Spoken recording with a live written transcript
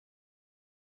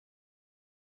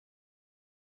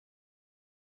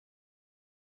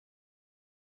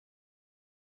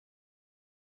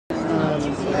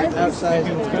outside.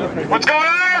 What's going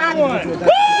on, everyone?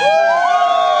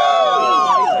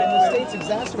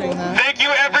 Thank you,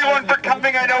 everyone, for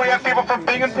coming. I know we have people from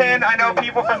Binghamton. I know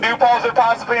people from New Paltz are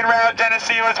possibly en route,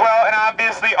 Geneseo as well, and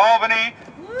obviously Albany.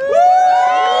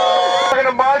 We're going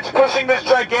to march pushing this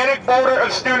gigantic boulder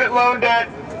of student loan debt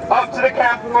up to the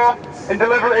Capitol and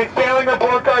deliver a failing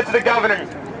report card to the governor.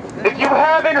 If you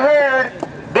haven't heard,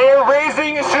 they are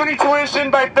raising SUNY tuition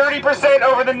by 30%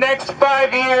 over the next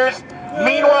 5 years.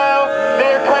 Meanwhile,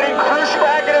 they are cutting crucial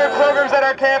academic programs at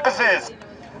our campuses.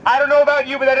 I don't know about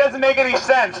you, but that doesn't make any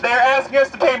sense. They are asking us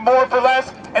to pay more for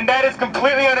less, and that is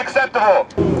completely unacceptable.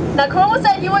 Now, Cuomo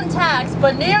said you wouldn't tax,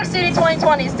 but New York City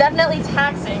 2020 is definitely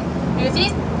taxing because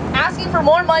he's asking for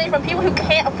more money from people who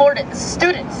can't afford it, the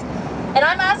students. And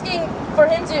I'm asking for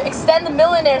him to extend the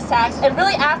millionaire's tax and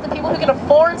really ask the people who can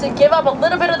afford to give up a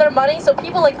little bit of their money so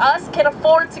people like us can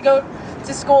afford to go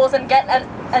to schools and get an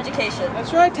education.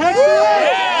 That's right, tax it!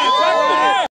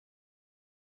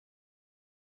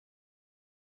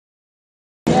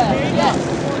 Yeah,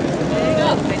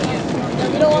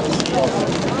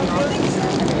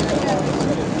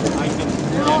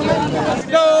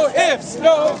 No ifs,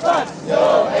 no buts,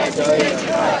 no education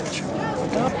cuts.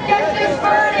 Get this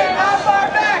burden off our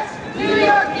backs. New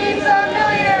York needs a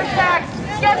millionaire's tax.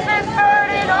 Get this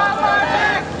burden off our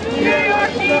backs. New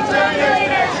York needs a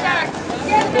millionaire's tax.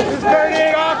 Get this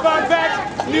burden off our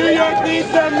backs. New York needs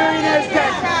a millionaire's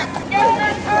tax. Get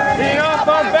this burden off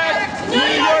our backs. New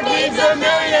York needs a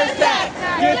millionaire's tax.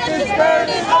 Get this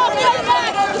burden off our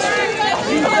backs.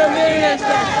 Needs a millionaire's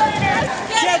tax.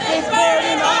 Get this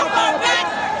burden off our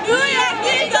backs. New York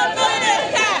needs a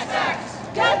millionaire's tax.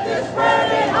 Get this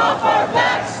burden off our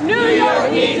backs. New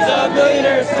York needs a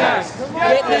millionaire's tax.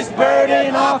 Get this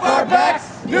burden off our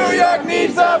backs. New York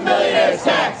needs a millionaire's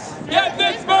tax. Get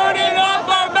this burden off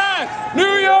our backs.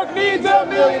 New York needs a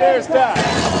millionaire's tax.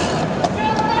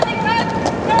 No funding cuts,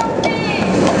 no fees.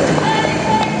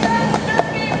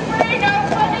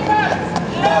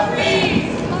 No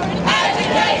fees.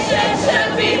 Education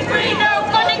should be free. No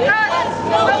funding cuts,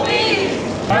 no fees.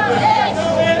 No ifs,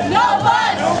 no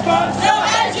buts, no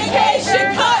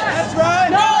education cuts. That's right.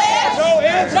 No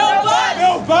ifs, no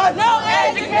buts, no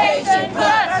education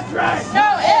cuts. That's right. No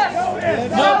ifs,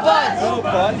 no buts,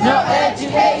 no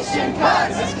education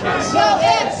cuts. No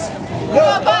ifs, no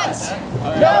buts,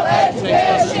 no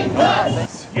education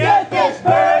cuts. Get this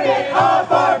burden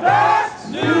off our backs.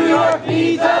 New York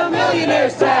needs a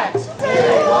millionaire's tax.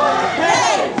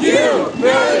 Hey, you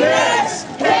millionaires,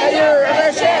 pay your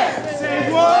fair share.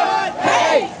 Say what?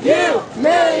 Hey, you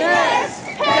millionaires,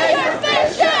 pay your fair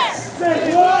share.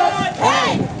 Say what?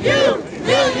 Hey, you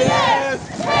millionaires,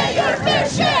 pay your fair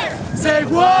share. Say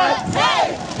what?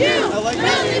 Hey, you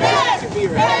millionaires,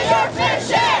 pay your fair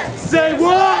share. Say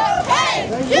what? Hey,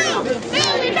 you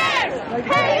millionaires,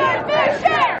 pay your fair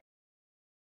share.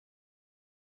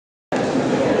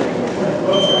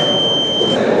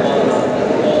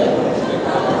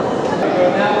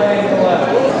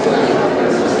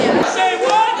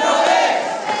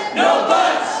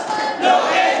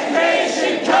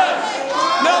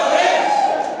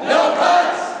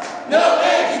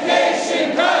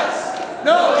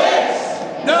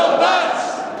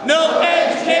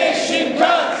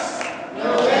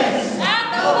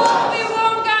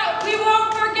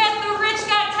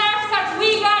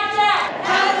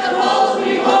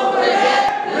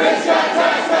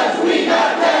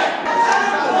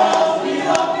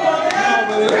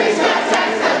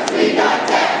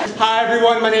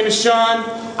 My name is Sean.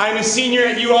 I'm a senior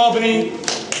at Albany.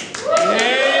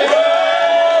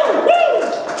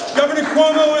 Governor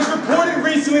Cuomo has reported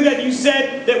recently that you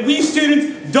said that we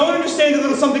students don't understand a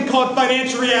little something called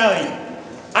financial reality.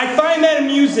 I find that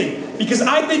amusing because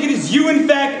I think it is you, in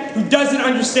fact, who doesn't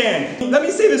understand. Let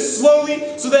me say this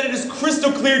slowly so that it is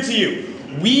crystal clear to you.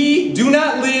 We do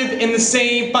not live in the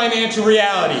same financial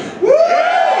reality.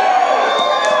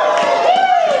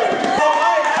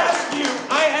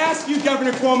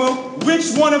 Governor Cuomo,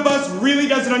 which one of us really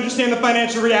doesn't understand the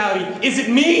financial reality? Is it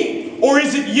me or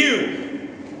is it you?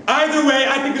 Either way,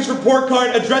 I think this report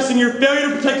card addressing your failure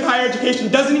to protect higher education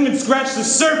doesn't even scratch the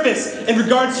surface in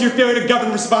regards to your failure to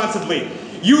govern responsibly.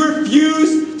 You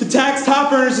refuse to tax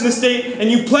top earners in the state and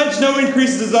you pledge no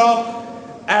increases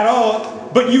at all,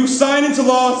 but you sign into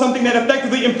law something that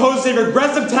effectively imposes a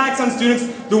regressive tax on students,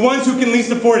 the ones who can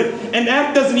least afford it. And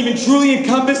that doesn't even truly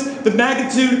encompass the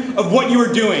magnitude of what you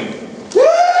are doing.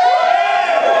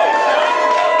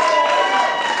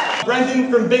 Brendan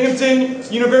from Binghamton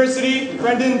University.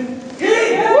 Brendan.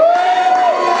 We are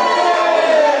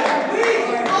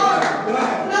the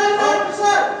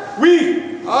 99%. We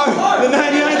are the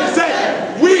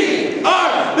 99%. We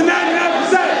are the 99%.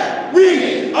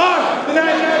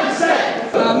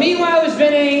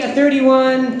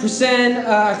 31%,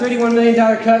 $31 million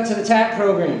cut to the TAP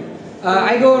program.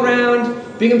 I go around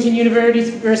Binghamton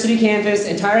University campus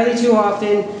entirely too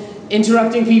often,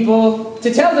 interrupting people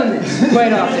to tell them this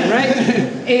quite often, right?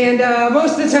 And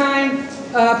most of the time,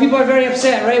 people are very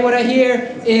upset, right? What I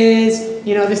hear is,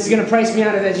 you know, this is going to price me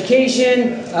out of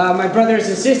education, my brothers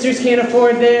and sisters can't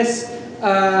afford this,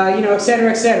 you know, et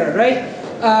cetera, right?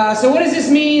 So what does this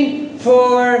mean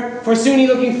for SUNY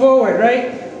looking forward,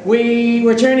 right?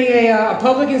 We're turning a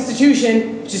public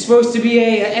institution, which is supposed to be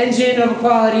an engine of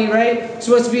equality, right? It's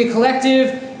supposed to be a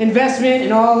collective investment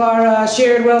in all our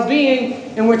shared well-being,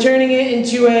 and we're turning it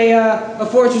into a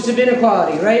fortress of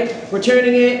inequality, right? We're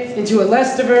turning it into a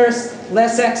less diverse,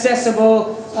 less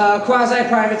accessible,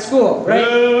 quasi-private school, right?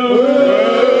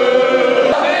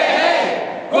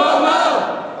 Hey,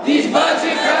 Cuomo! These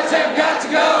budget cuts have got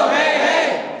to go!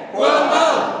 Hey,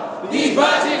 Cuomo! These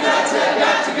budget cuts have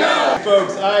got to go!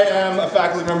 Folks, I am a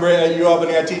faculty member at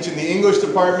UAlbany. I teach in the English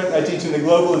department. I teach in the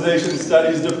Globalization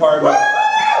Studies department.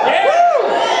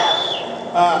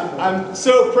 I'm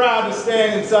so proud to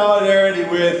stand in solidarity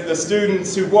with the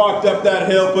students who walked up that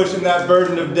hill pushing that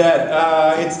burden of debt.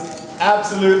 It's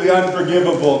absolutely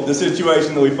unforgivable, the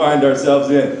situation that we find ourselves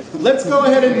in. Let's go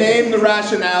ahead and name the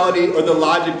rationality or the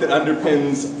logic that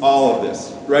underpins all of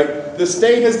this, right? The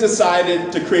state has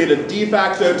decided to create a de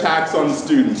facto tax on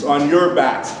students, on your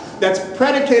backs, that's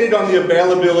predicated on the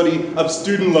availability of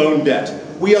student loan debt.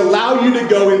 We allow you to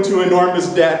go into enormous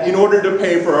debt in order to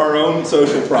pay for our own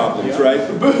social problems, right?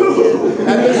 At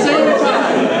the same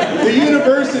time, the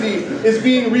university is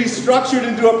being restructured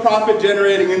into a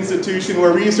profit-generating institution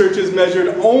where research is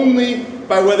measured only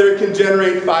by whether it can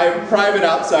generate private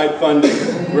outside funding,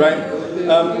 right?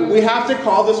 We have to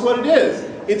call this what it is.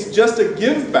 It's just a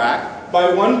give back by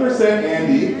 1%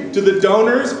 Andy to the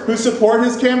donors who support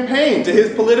his campaign, to his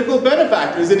political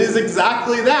benefactors. It is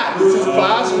exactly that. This is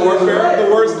class warfare of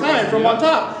the worst kind from on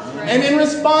top. And in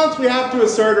response, we have to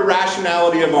assert a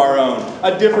rationality of our own,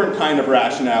 a different kind of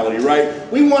rationality, right?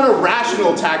 We want a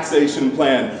rational taxation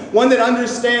plan, one that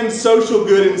understands social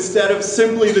good instead of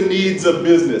simply the needs of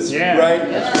business, right?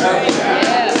 This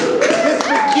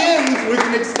begins with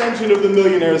an extension of the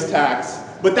millionaire's tax.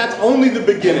 But that's only the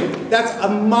beginning. That's a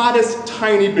modest,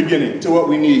 tiny beginning to what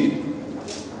we need.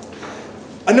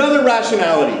 Another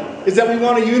rationality is that we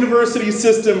want a university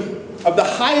system of the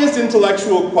highest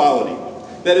intellectual quality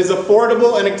that is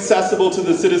affordable and accessible to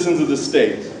the citizens of the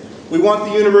state. We want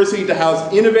the university to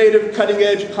house innovative,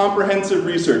 cutting-edge, comprehensive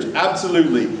research,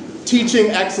 absolutely. Teaching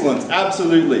excellence,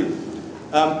 absolutely.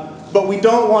 But we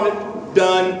don't want it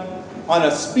done on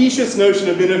a specious notion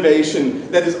of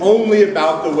innovation that is only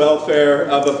about the welfare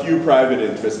of a few private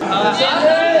interests.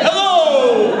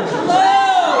 Hello!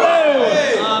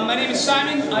 Hello! My name is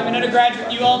Simon. I'm an undergraduate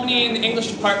at UAlbany in the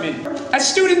English department. As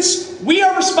students, we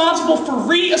are responsible for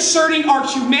reasserting our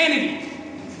humanity,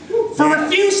 for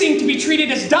refusing to be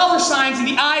treated as dollar signs in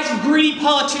the eyes of greedy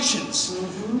politicians.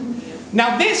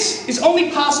 Now this is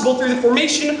only possible through the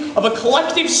formation of a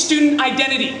collective student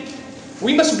identity.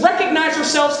 We must recognize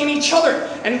ourselves in each other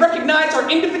and recognize our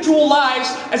individual lives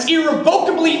as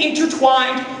irrevocably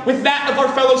intertwined with that of our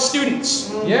fellow students.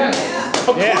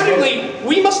 Accordingly,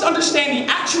 we must understand the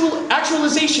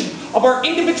actualization of our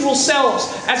individual selves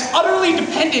as utterly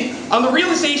dependent on the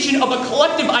realization of a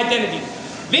collective identity.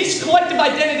 This collective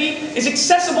identity is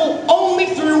accessible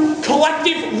only through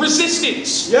collective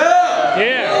resistance.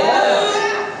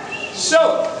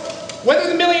 So, whether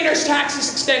the millionaire's tax is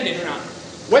extended or not,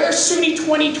 whether SUNY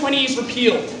 2020 is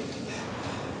repealed,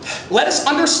 let us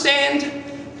understand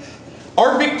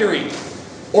our victory,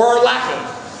 or our lack of,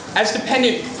 as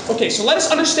dependent. Okay, so let us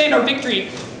understand our victory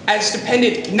as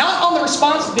dependent not on the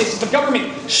responsiveness of a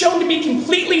government shown to be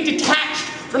completely detached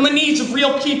from the needs of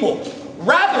real people.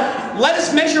 Rather, let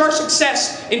us measure our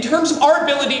success in terms of our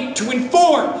ability to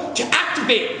inform, to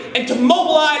activate, and to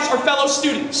mobilize our fellow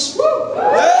students.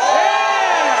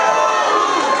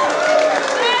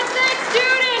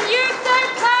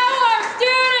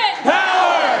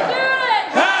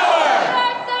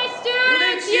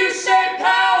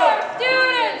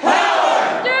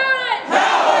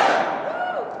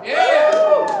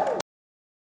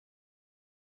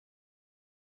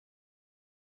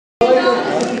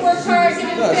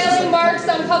 Failing marks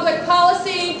on public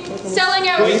policy, selling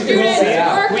out students,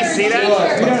 workers, We see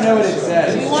that? We don't know what it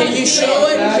says. Can you show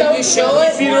it? Can you show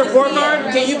it? See the report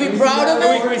card? Can you be proud of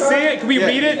it? Can we see it? Can we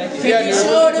read it? Can you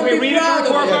show it Can and we be read it proud the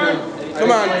report of card? it?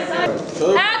 Come on.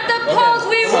 At the polls,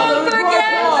 we won't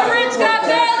forget the rich got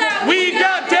bailed out. We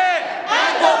got debt!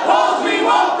 At the polls we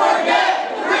won't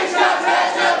forget. The rich got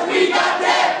taxed us, we got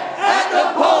debt. At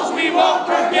the polls we won't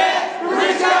forget. The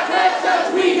rich got taxed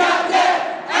us, we got debt.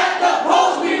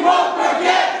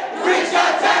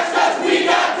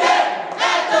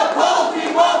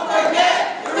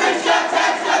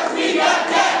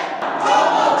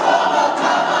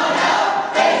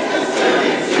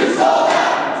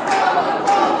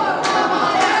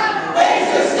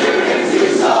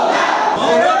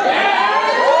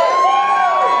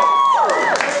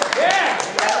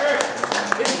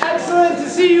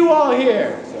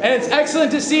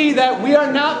 excellent to see that we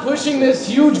are not pushing this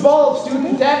huge ball of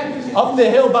student debt up the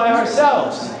hill by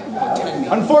ourselves.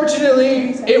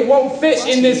 Unfortunately, it won't fit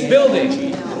in this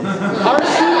building. Our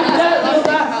student debt will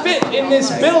not fit in this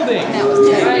building.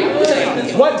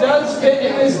 What does fit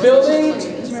in this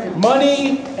building?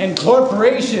 Money and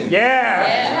corporation.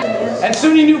 Yeah! At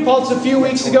SUNY New Paltz a few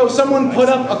weeks ago, someone put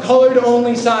up a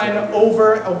colored-only sign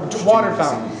over a water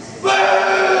fountain.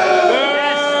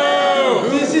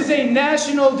 This is a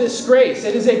national disgrace.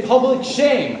 It is a public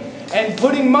shame. And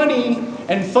putting money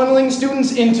and funneling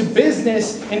students into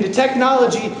business, into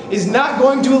technology, is not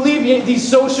going to alleviate these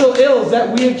social ills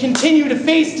that we continue to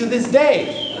face to this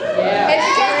day.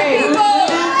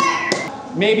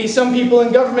 Maybe some people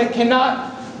in government cannot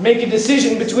make a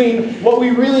decision between what we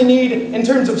really need in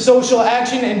terms of social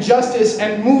action and justice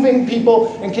and moving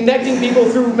people and connecting people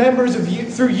through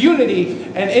through unity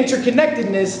and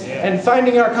interconnectedness and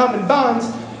finding our common bonds,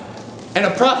 and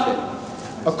a profit,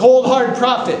 a cold hard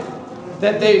profit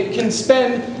that they can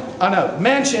spend on a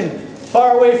mansion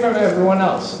far away from everyone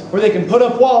else, where they can put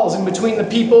up walls in between the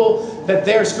people that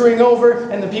they're screwing over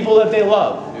and the people that they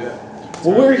love.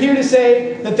 Well, we're here to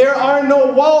say that there are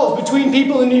no walls between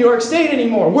people in New York State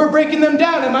anymore. We're breaking them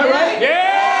down, am I right?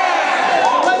 Yeah!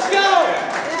 So let's go!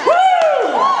 Woo!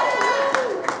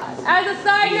 As a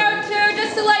side note too,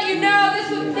 just to let you know,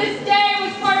 this day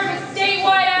was part of a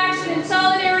statewide action in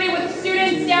solidarity with the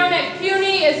students down at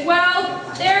CUNY as well.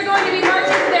 They're going to be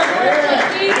marching to their board of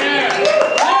trustees.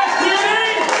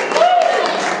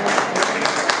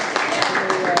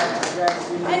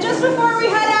 And just before we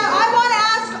head out, I want to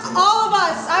ask all of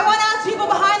us, I want to ask people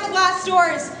behind the glass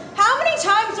doors, how many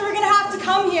times are we going to have to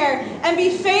come here and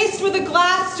be faced with a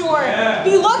glass door,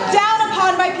 be looked down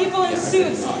upon by people in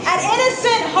suits, and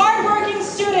innocent, hardworking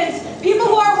students, people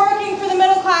who are working for the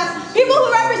middle class, people who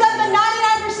represent the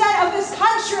 99% of this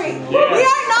country. We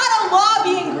are not a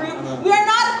lobbying group. We are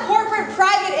not a corporate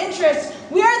private interest.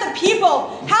 We are the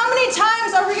people. How many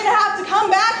times are we going to have to come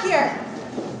back here?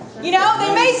 You know, they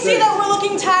may see that we're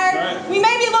looking tired. We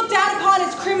may be looked down upon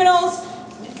as criminals.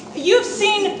 You've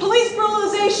seen police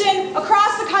brutalization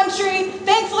across the country.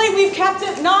 Thankfully, we've kept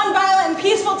it nonviolent and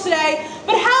peaceful today.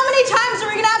 But how many times are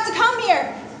we going to have to come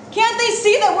here? Can't they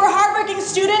see that we're hardworking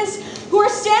students who are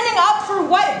standing up for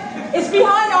what is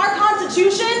behind our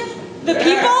Constitution? The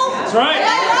people? That's right. Am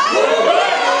I right?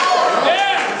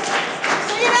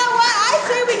 So you know what? I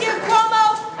say we give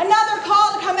Cuomo another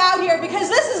call to come out here, because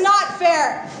this is not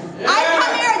fair. I've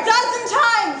come here a dozen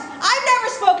times. I've never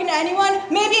spoken to anyone.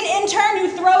 Maybe an intern who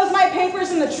throws my papers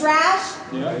in the trash.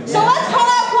 So let's call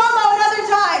out Cuomo another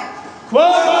time.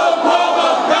 Cuomo,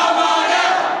 Cuomo, come on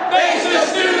out. Face the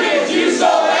students, you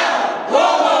sold out.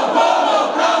 Cuomo,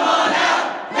 Cuomo, come on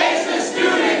out. Face the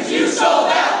students, you sold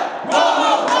out.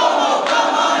 Cuomo, Cuomo,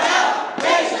 come on out.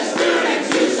 Face the students,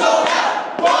 you sold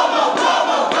out. Cuomo,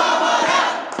 Cuomo, come on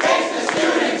out. Face the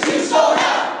students, you sold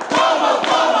out. Cuomo,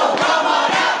 Cuomo, come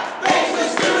on out. Face the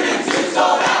students, you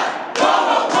sold out.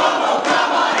 Cuomo, Cuomo,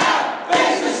 come on out.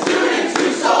 Face the students,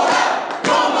 you sold out.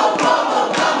 Cuomo, Cuomo,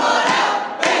 come on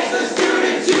out. Face the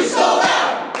students, you sold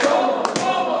out. Cuomo,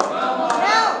 Cuomo, come on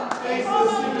out. Face the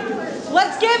students.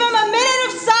 Let's give him a minute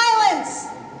of silence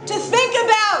to think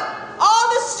about all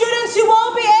the students who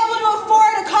won't be able to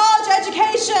afford a college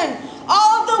education,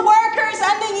 all of the workers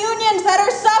and the unions that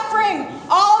are suffering,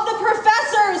 all of the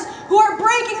professors who are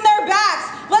breaking their backs.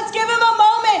 Let's give him a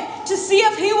moment to see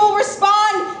if he will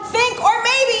respond, think, or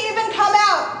maybe even come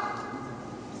out.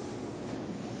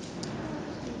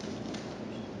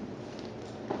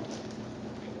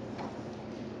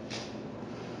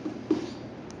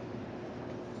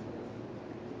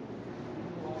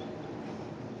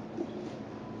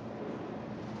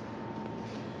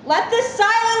 Let this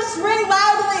silence ring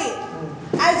loudly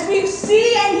as we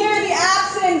see and hear the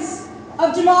absence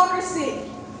of democracy.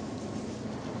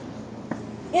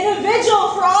 In a vigil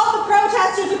for all the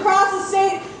protesters across the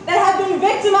state that have been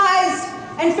victimized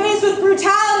and faced with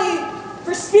brutality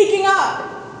for speaking up,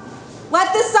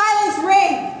 let this silence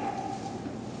ring.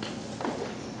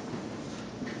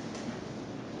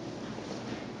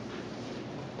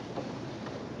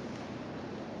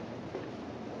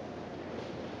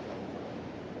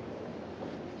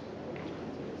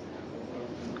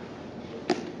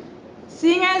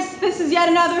 Seeing as this is yet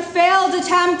another failed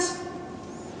attempt,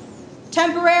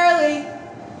 temporarily,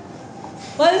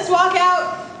 let us walk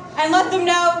out and let them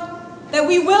know that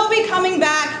we will be coming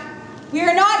back, we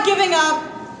are not giving up,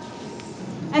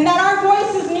 and that our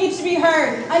voices need to be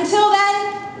heard. Until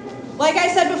then, like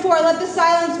I said before, let the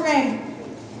silence ring.